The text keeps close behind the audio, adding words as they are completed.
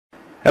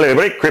Hello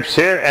everybody, Crips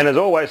here, and as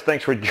always,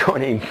 thanks for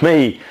joining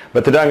me.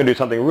 But today I'm going to do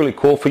something really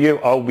cool for you.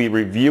 I'll be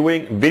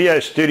reviewing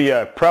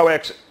VideoStudio Pro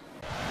X.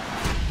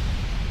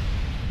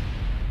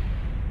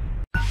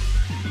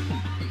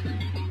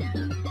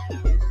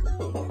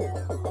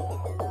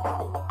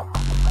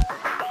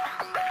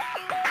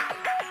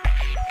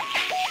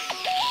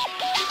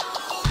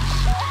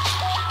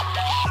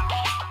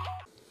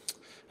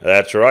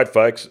 That's right,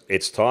 folks.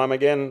 It's time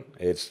again.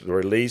 It's the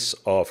release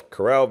of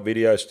Corel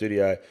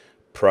VideoStudio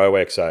Pro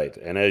X8,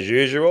 and as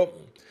usual,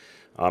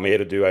 I'm here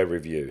to do a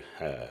review.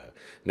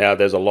 Now,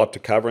 there's a lot to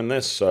cover in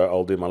this, so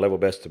I'll do my level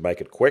best to make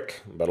it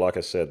quick. But like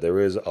I said, there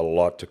is a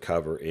lot to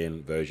cover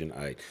in version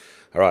 8.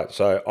 All right,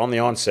 so on the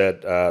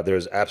onset,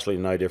 there's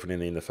absolutely no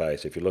different in the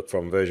interface. If you look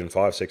from version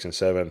 5, 6, and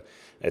 7,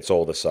 it's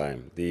all the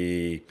same.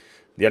 The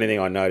only thing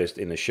I noticed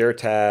in the share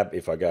tab,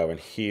 if I go in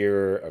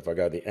here, if I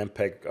go to the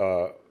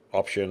MPEG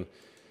option,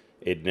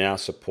 it now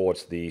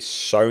supports the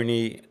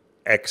Sony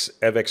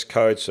FX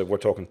code, so we're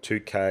talking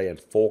 2K and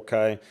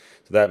 4K.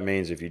 So that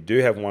means if you do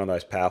have one of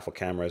those powerful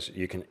cameras,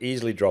 you can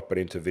easily drop it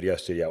into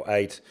VideoStudio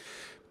 8,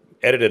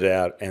 edit it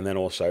out, and then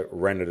also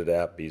render it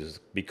out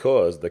because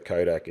the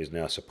codec is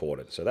now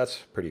supported. So that's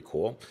pretty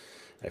cool.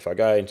 If I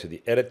go into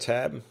the Edit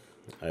tab,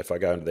 if I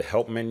go into the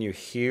Help menu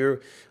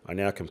here, I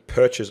now can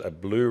purchase a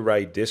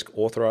Blu-ray disc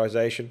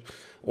authoring.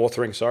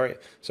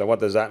 So what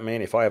does that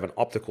mean? If I have an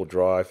optical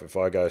drive, if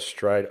I go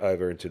straight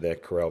over into their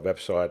Corel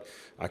website,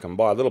 I can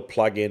buy a little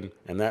plug-in,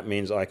 and that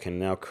means I can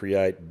now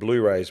create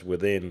Blu-rays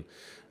within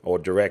or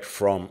direct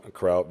from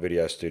Corel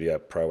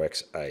VideoStudio Pro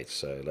X8.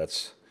 So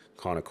that's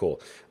kind of cool.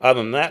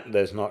 Other than that,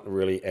 there's not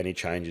really any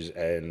changes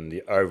in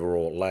the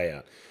overall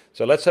layout.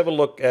 So let's have a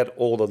look at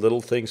all the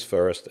little things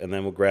first, and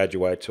then we'll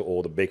graduate to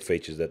all the big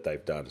features that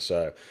they've done.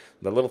 So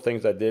the little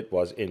things they did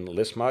was in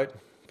list mode.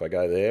 If I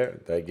go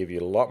there, they give you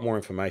a lot more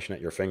information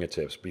at your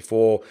fingertips.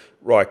 Before,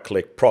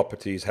 right-click,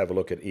 properties, have a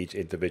look at each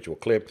individual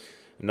clip.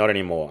 Not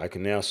anymore. I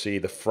can now see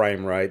the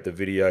frame rate, the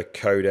video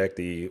codec,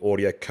 the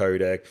audio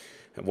codec,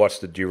 what's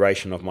the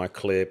duration of my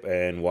clip,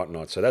 and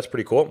whatnot. So that's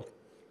pretty cool.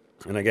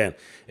 And again,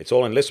 it's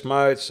all in list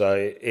mode, so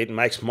it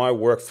makes my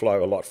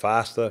workflow a lot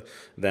faster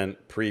than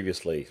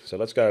previously. So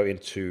let's go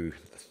into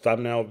the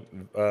thumbnail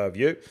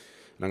view,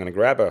 and I'm going to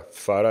grab a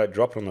photo,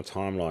 drop it on the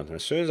timeline. And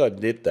as soon as I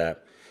did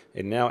that,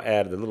 it now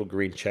added a little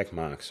green check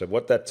mark. So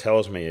what that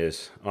tells me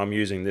is I'm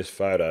using this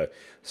photo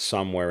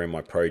somewhere in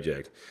my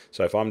project.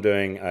 So if I'm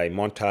doing a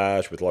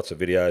montage with lots of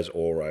videos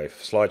or a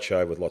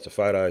slideshow with lots of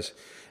photos,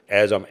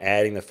 as I'm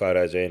adding the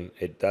photos in,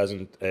 it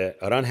doesn't.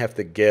 I don't have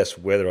to guess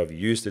whether I've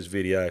used this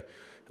video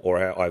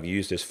or I've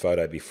used this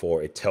photo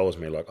before. It tells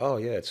me like, oh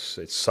yeah, it's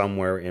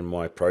somewhere in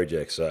my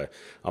project. So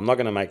I'm not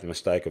going to make the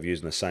mistake of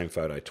using the same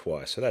photo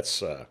twice. So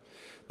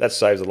that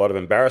saves a lot of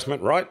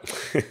embarrassment, right?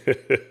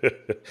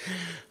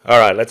 All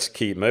right, let's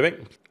keep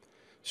moving.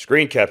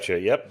 Screen capture.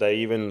 Yep, they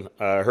even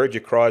heard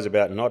your cries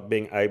about not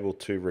being able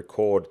to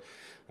record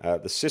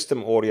the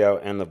system audio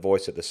and the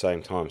voice at the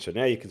same time. So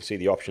now you can see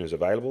the options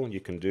available. You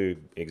can do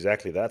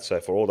exactly that. So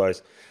for all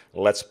those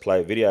Let's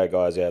Play video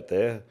guys out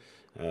there,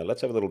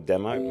 let's have a little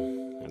demo.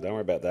 And don't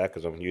worry about that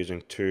because I'm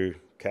using two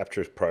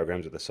capture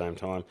programs at the same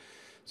time.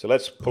 So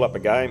let's pull up a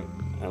game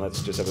and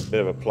let's just have a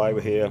bit of a play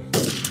with here.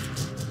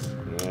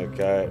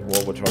 Okay,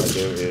 what we're trying to do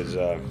is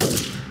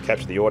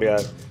capture the audio.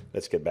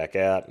 Let's get back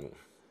out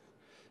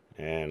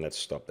and let's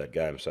stop that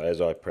game. So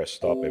as I press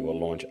stop, it will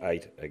launch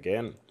 8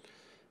 again.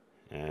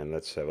 And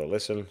let's have a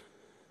listen.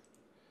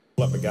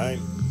 Pull up a game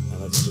and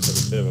let's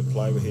just have a bit of a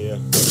play with here.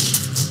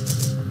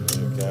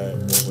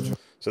 Okay,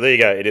 so there you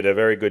go. It did a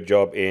very good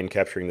job in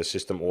capturing the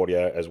system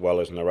audio as well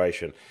as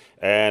narration.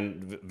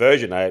 And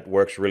version 8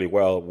 works really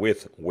well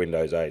with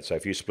Windows 8. So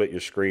if you split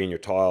your screen, your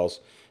tiles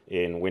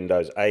in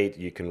Windows 8,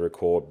 you can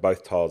record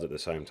both tiles at the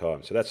same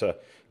time. So that's a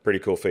pretty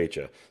cool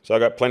feature. So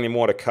I've got plenty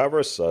more to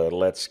cover, so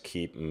let's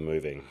keep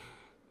moving.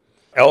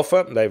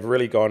 Alpha, they've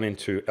really gone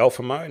into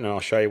alpha mode, and I'll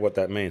show you what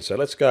that means. So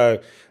let's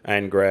go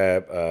and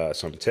grab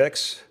some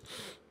text,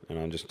 and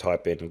I'll just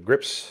type in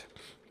grips,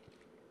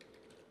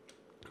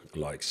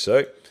 like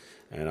so.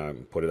 And I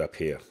put it up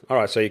here. All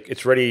right, so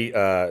it's ready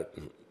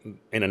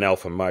in an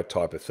alpha mode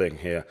type of thing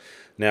here.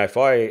 Now, if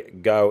I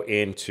go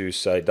into,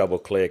 say, double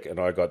click, and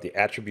I got the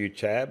attribute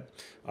tab,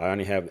 I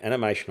only have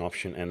animation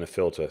option and the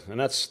filter. And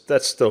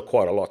that's still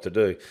quite a lot to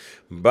do,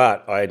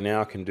 but I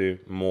now can do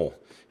more.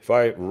 If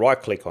I right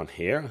click on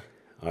here,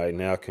 I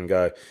now can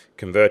go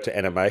convert to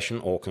animation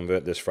or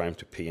convert this frame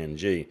to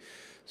PNG.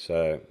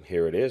 So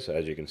here it is.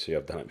 As you can see,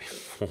 I've done it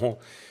before.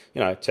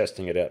 You know,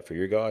 testing it out for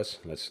you guys.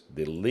 Let's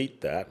delete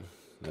that.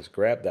 Let's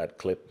grab that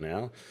clip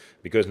now,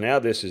 because now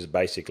this is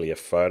basically a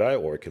photo,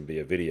 or it can be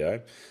a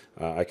video.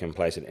 I can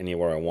place it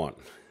anywhere I want.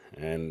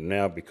 And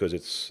now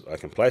because I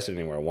can place it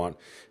anywhere I want,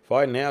 if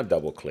I now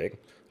double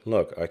click,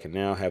 look, I can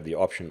now have the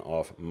option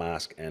of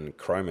mask and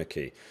chroma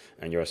key.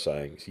 And you're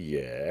saying,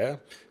 yeah,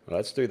 well,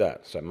 let's do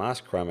that. So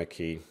mask chroma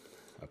key,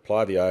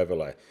 apply the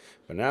overlay.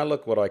 But now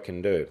look what I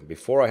can do.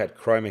 Before I had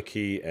chroma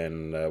key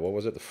and what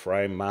was it, the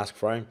frame, mask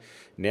frame.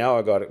 Now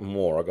I got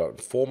more. I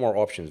got 4 more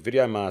options: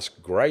 video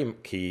mask, gray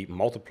key,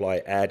 multiply,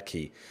 add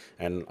key.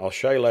 And I'll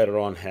show you later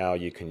on how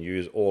you can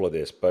use all of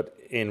this. But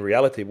in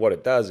reality, what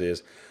it does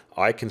is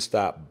I can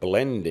start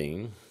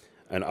blending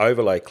an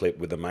overlay clip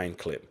with the main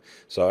clip.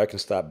 So I can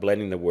start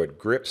blending the word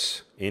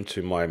grips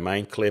into my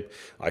main clip.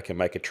 I can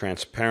make it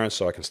transparent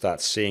so I can start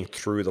seeing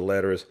through the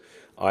letters.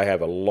 I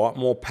have a lot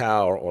more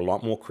power or a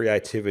lot more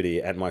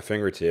creativity at my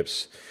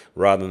fingertips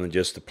rather than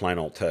just the plain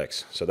old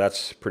text. So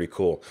that's pretty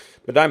cool.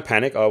 But don't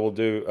panic, I will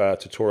do a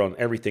tutorial on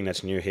everything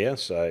that's new here.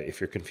 So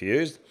if you're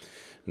confused,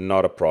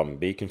 not a problem.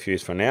 Be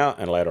confused for now,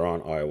 and later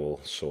on I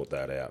will sort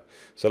that out.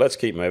 So let's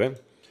keep moving.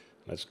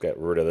 Let's get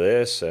rid of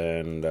this,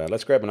 and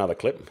let's grab another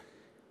clip.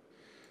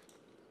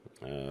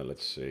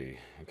 Let's see.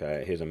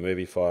 Okay, here's a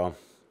movie file.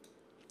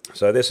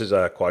 So this is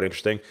quite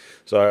interesting.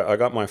 So I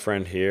got my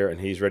friend here, and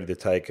he's ready to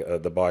take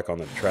the bike on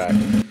the track.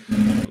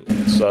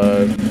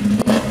 So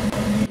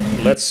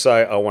let's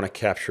say I want to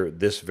capture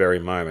this very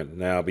moment.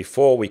 Now,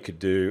 before we could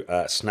do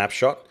a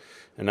snapshot,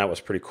 and that was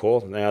pretty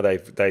cool. Now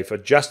they've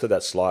adjusted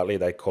that slightly.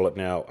 They call it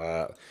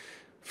now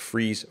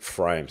freeze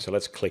frame. So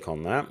let's click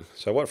on that.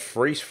 So what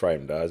freeze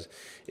frame does,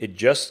 it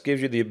just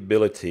gives you the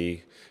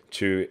ability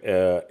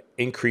to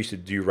increase the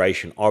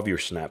duration of your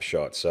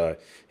snapshot. So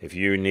if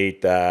you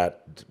need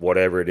that,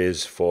 whatever it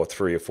is, for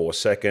 3 or 4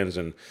 seconds,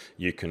 and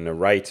you can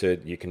narrate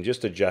it, you can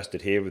just adjust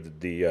it here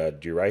with the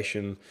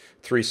duration,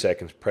 3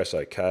 seconds, press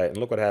OK, and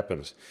look what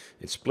happens.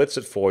 It splits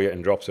it for you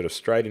and drops it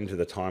straight into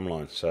the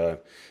timeline. So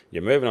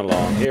you're moving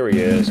along, here he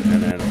is,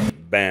 and then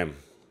bam.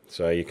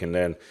 So you can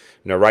then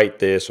narrate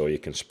this, or you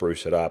can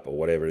spruce it up, or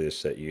whatever it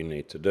is that you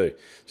need to do.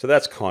 So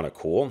that's kind of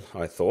cool,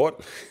 I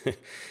thought.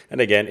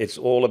 And again, it's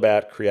all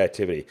about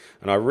creativity.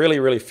 And I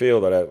really feel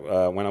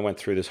that when I went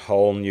through this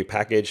whole new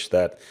package,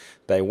 that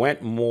they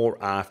went more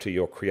after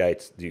your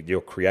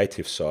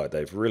creative side.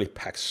 They've really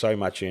packed so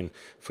much in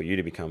for you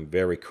to become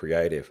very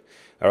creative.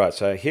 All right,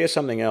 so here's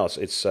something else.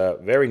 It's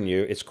very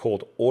new. It's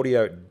called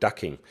audio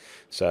ducking.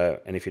 So,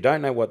 and if you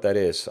don't know what that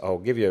is, I'll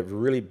give you a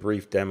really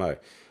brief demo.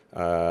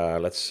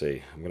 Let's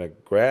see, I'm going to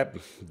grab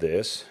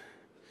this.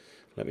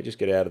 Let me just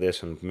get out of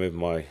this and move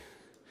my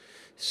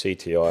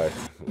CTI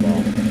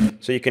along.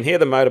 So you can hear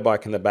the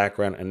motorbike in the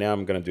background, and now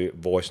I'm going to do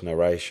voice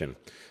narration.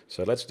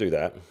 So let's do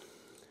that.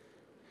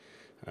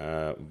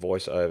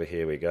 Voice over,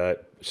 here we go.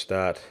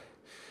 Start.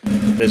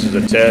 This is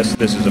a test.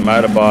 This is a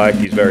motorbike.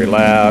 He's very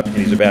loud, and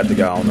he's about to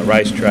go on the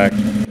racetrack,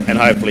 and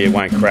hopefully it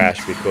won't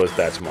crash because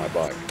that's my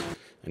bike.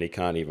 And he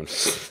can't even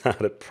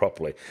start it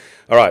properly.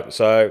 All right,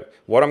 so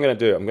what I'm going to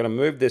do, I'm going to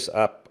move this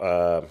up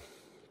or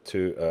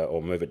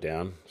move it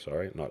down.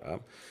 Sorry, not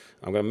up.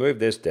 I'm going to move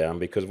this down,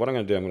 because what I'm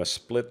going to do, I'm going to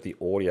split the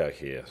audio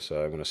here.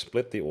 So I'm going to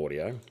split the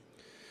audio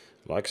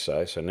like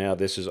so. So now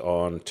this is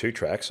on 2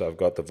 tracks. So I've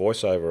got the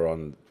voiceover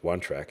on 1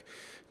 track.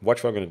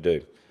 Watch what I'm going to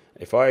do.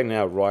 If I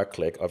now right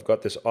click, I've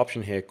got this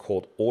option here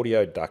called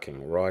audio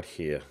ducking right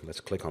here. Let's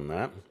click on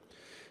that.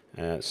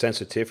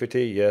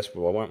 Sensitivity, yes,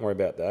 but I won't worry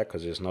about that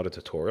because it's not a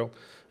tutorial.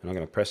 And I'm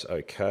going to press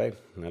OK.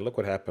 Now look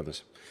what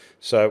happens.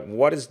 So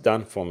what it's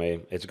done for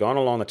me, it's gone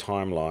along the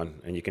timeline,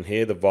 and you can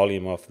hear the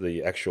volume of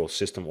the actual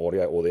system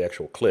audio or the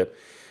actual clip.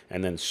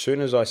 And then as soon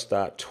as I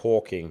start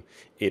talking,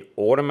 it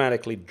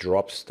automatically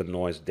drops the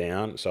noise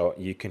down so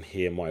you can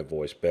hear my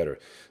voice better.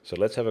 So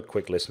let's have a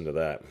quick listen to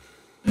that.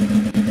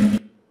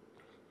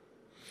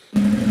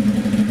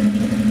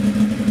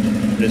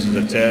 This is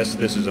a test.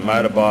 This is a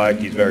motorbike.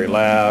 He's very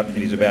loud, and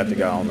he's about to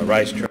go on the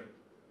racetrack.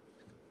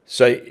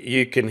 So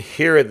you can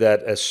hear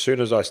that as soon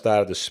as I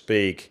started to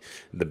speak,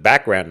 the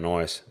background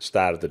noise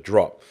started to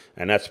drop,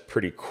 and that's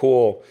pretty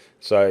cool.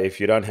 So if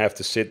you don't have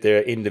to sit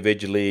there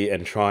individually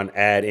and try and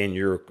add in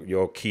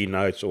your key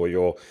notes or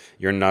your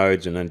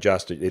nodes and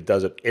adjust it, it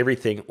does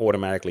everything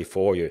automatically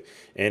for you.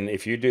 And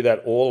if you do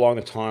that all along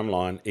the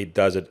timeline, it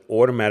does it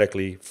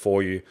automatically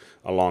for you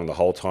along the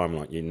whole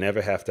timeline. You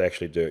never have to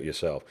actually do it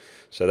yourself.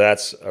 So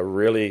that's a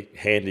really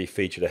handy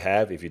feature to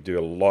have if you do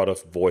a lot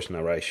of voice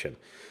narration.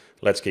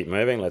 Let's keep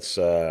moving. Let's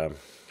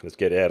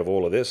get out of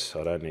all of this.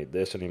 I don't need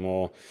this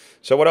anymore.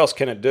 So what else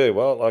can it do?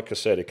 Well, like I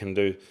said, it can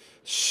do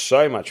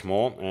so much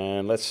more,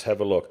 and let's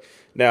have a look.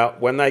 Now,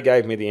 when they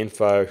gave me the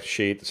info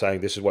sheet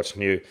saying this is what's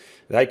new,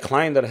 they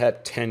claimed that it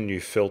had 10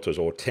 new filters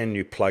or 10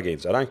 new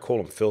plugins. I don't call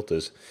them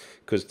filters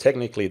because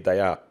technically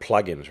they are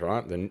plugins,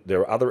 right? Then there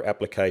are other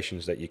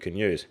applications that you can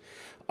use.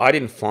 I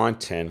didn't find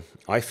 10,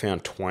 I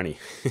found 20.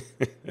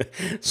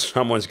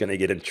 Someone's going to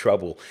get in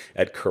trouble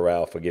at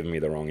Corel for giving me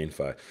the wrong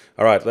info.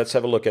 All right, let's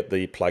have a look at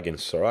the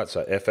plugins. All right,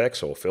 so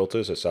FX, or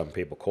filters as some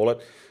people call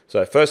it.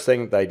 So first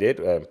thing they did,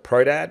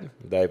 ProDad,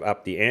 they've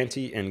upped the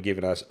ante and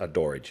given us a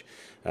Dorage.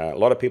 A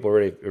lot of people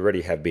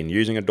already have been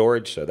using a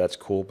Dorage, so that's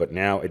cool, but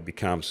now it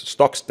becomes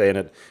stock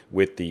standard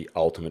with the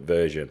ultimate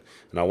version.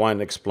 And I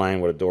won't explain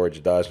what a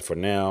Dorage does for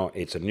now.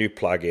 It's a new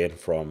plugin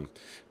from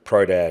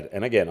ProDad,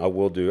 and again, I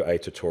will do a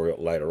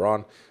tutorial later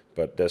on,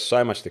 but there's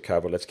so much to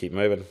cover. Let's keep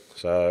moving.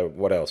 So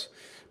what else?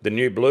 the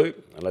new blue,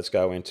 and let's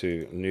go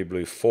into new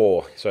blue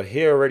 4. So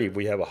here already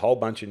we have a whole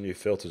bunch of new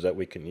filters that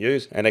we can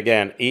use. And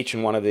again, each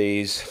and one of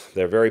these,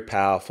 they're very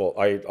powerful.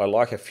 I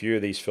like a few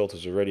of these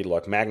filters already,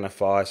 like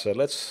Magnify. So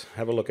let's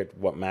have a look at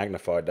what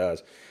Magnify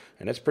does.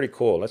 And it's pretty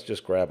cool. Let's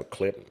just grab a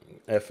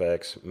clip,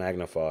 FX,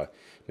 Magnify.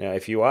 Now,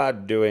 if you are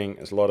doing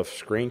a lot of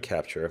screen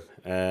capture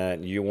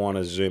and you want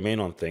to zoom in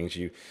on things,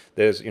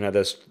 there's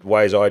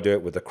ways I do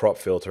it with the crop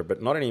filter,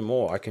 but not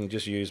anymore. I can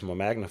just use my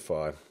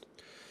Magnify.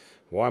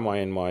 Why am I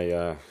in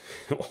my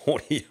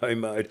audio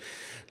mode?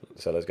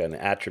 So let's go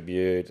into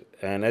attribute.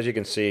 And as you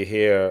can see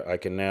here, I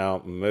can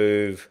now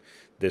move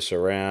this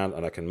around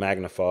and I can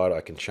magnify it.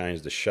 I can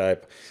change the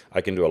shape.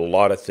 I can do a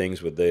lot of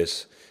things with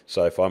this.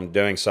 So if I'm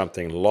doing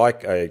something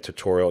like a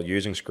tutorial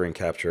using screen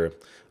capture,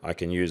 I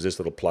can use this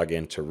little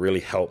plugin to really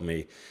help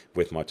me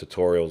with my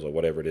tutorials or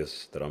whatever it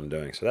is that I'm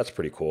doing. So that's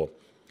pretty cool.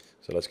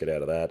 So let's get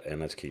out of that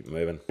and let's keep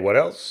moving. What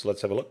else?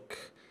 Let's have a look.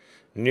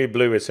 New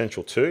Blue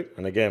Essential 2,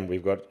 and again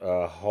we've got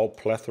a whole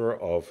plethora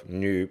of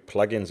new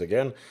plugins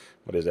again.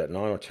 What is that,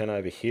 9 or 10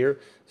 over here?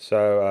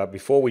 So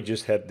before we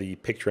just had the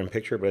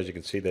picture-in-picture, but as you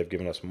can see they've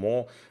given us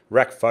more.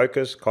 Rack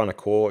Focus, kind of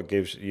cool. It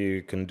gives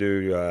you can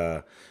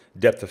do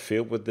depth of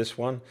field with this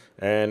one,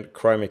 and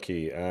Chroma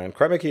Key. And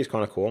Chroma Key is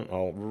kind of cool.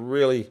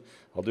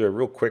 I'll do a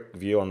real quick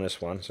view on this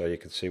one so you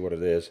can see what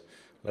it is.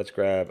 Let's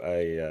grab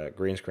a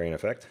green screen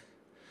effect.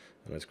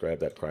 And let's grab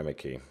that chroma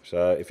key.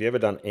 So if you've ever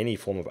done any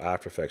form of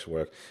After Effects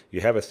work,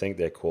 you have a thing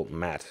there called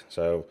matte.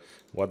 So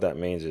what that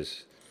means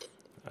is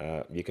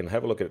you can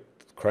have a look at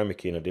chroma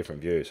key in a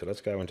different view. So let's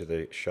go into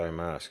the show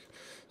mask.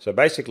 So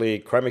basically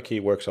chroma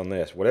key works on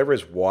this. Whatever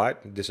is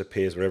white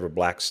disappears, whatever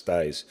black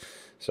stays.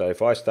 So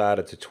if I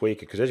started to tweak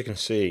it, because as you can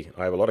see,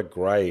 I have a lot of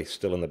gray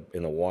still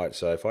in the white.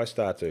 So if I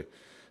start to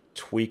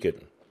tweak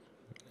it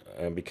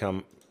and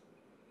become,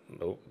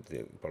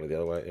 probably the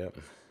other way,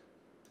 yeah.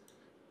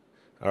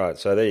 All right,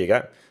 so there you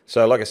go.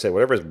 So like I said,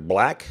 whatever is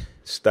black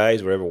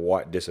stays, whatever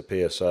white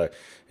disappears. So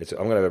I'm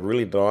going to have a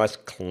really nice,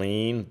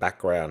 clean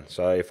background.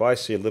 So if I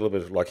see a little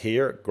bit of, like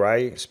here,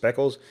 gray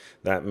speckles,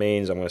 that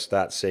means I'm going to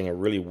start seeing a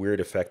really weird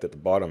effect at the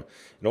bottom.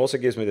 It also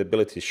gives me the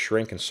ability to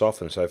shrink and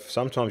soften. So if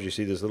sometimes you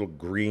see this little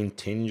green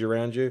tinge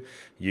around you,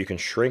 you can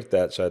shrink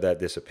that so that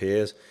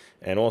disappears.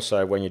 And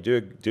also when you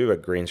do a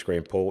green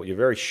screen pull, you're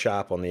very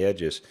sharp on the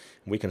edges.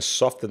 We can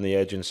soften the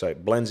edge so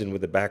it blends in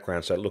with the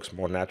background so it looks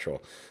more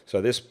natural.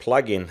 So this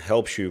plugin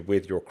helps you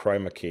with your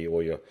chroma key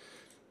or your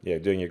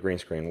doing your green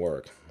screen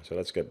work. So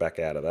let's get back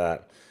out of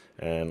that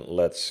and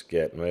let's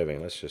get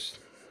moving. Let's just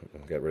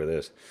get rid of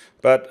this.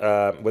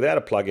 But without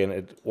a plugin,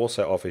 it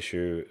also offers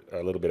you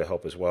a little bit of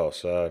help as well.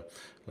 So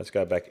let's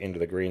go back into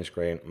the green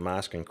screen,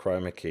 mask and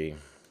chroma key,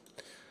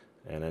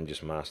 and then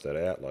just mask that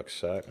out like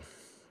so.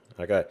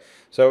 Okay,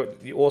 so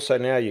also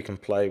now you can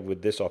play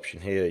with this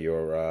option here,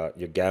 your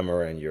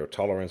gamma and your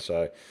tolerance.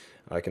 So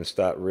I can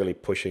start really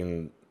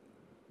pushing.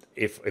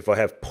 If I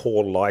have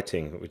poor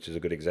lighting, which is a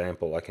good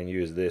example, I can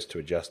use this to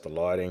adjust the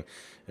lighting,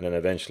 and then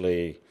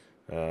eventually,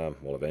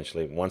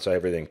 once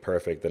everything's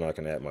perfect, then I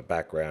can add my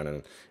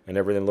background and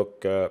everything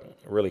look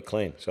really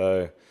clean.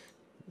 So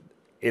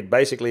it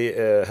basically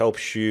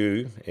helps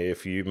you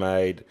if you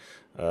made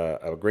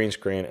a green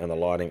screen and the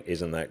lighting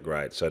isn't that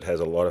great. So it has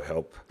a lot of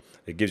help.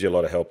 It gives you a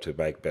lot of help to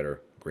make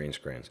better green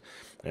screens.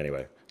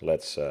 Anyway,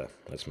 let's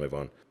move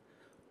on.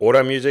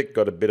 Auto music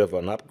got a bit of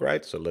an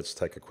upgrade, so let's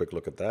take a quick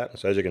look at that.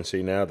 So as you can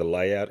see now, the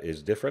layout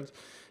is different.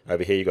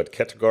 Over here you got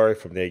category.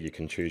 From there you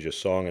can choose your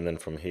song, and then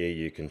from here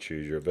you can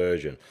choose your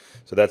version.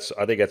 So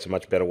I think that's a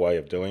much better way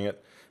of doing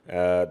it.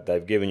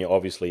 They've given you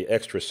obviously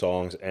extra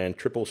songs and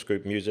triple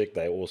scoop music.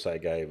 They also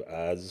gave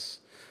us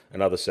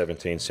another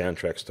 17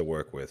 soundtracks to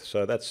work with.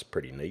 So that's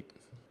pretty neat.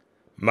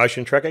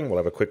 Motion tracking, we'll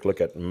have a quick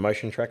look at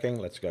motion tracking.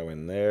 Let's go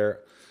in there.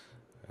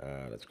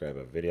 Let's grab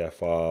a video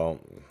file,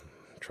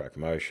 track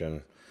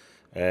motion.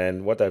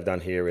 And what they've done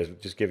here is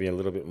just give you a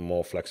little bit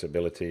more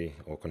flexibility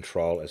or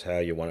control as how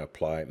you want to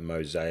apply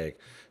mosaic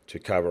to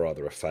cover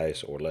either a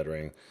face or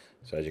lettering.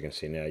 So as you can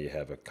see now, you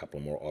have a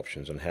couple more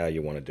options on how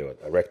you want to do it,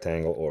 a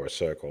rectangle or a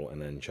circle,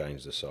 and then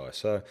change the size.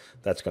 So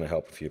that's going to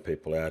help a few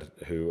people out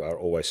who are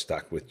always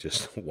stuck with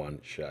just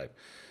one shape.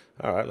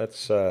 All right,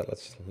 let's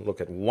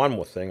look at one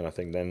more thing, and I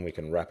think then we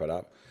can wrap it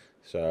up.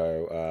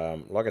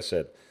 So like I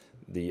said,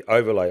 the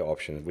overlay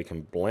option, we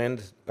can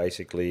blend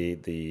basically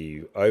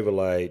the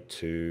overlay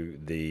to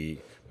the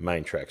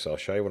main track. So I'll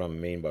show you what I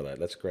mean by that.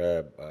 Let's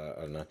grab,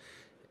 I don't know,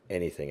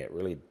 anything. It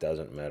really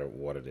doesn't matter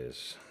what it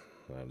is.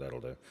 That'll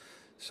do.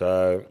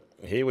 So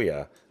here we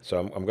are. So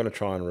I'm going to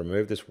try and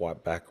remove this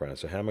white background.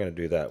 So how am I going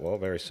to do that? Well,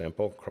 very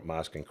simple,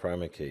 mask and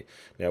chroma key.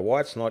 Now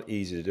white's not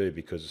easy to do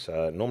because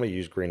normally you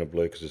use green or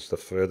blue because it's the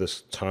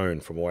furthest tone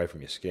from away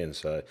from your skin.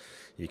 So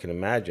you can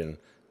imagine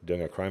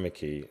doing a chroma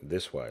key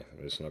this way.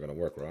 It's not going to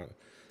work, right?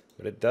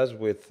 But it does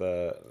with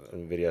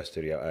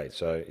VideoStudio 8.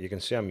 So you can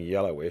see I'm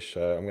yellowish.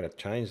 So I'm going to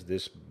change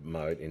this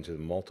mode into the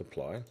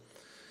multiply.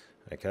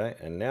 Okay,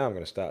 and now I'm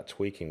going to start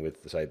tweaking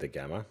with, say, the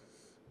gamma.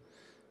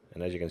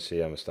 And as you can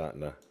see, I'm starting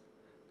to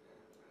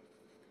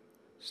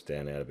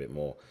stand out a bit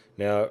more.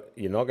 Now,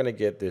 you're not going to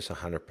get this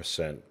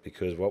 100%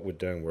 because what we're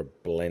doing, we're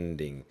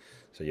blending.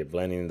 So you're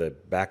blending the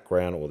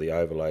background or the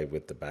overlay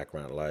with the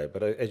background layer.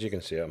 But as you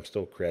can see, I'm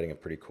still creating a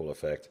pretty cool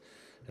effect.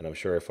 And I'm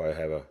sure if I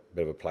have a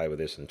bit of a play with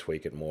this and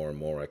tweak it more and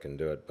more, I can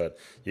do it. But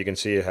you can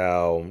see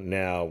how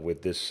now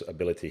with this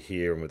ability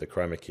here and with the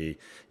chroma key,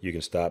 you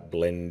can start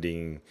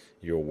blending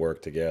your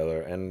work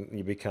together and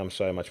you become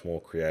so much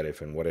more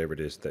creative in whatever it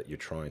is that you're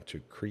trying to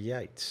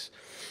create.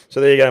 So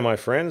there you go, my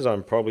friends.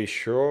 I'm probably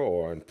sure,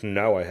 or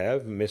know I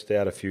have, missed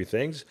out a few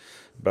things,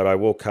 but I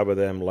will cover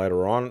them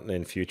later on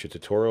in future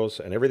tutorials.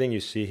 And everything you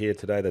see here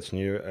today that's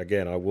new,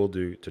 again, I will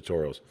do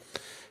tutorials.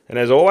 And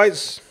as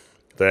always,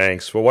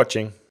 thanks for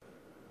watching.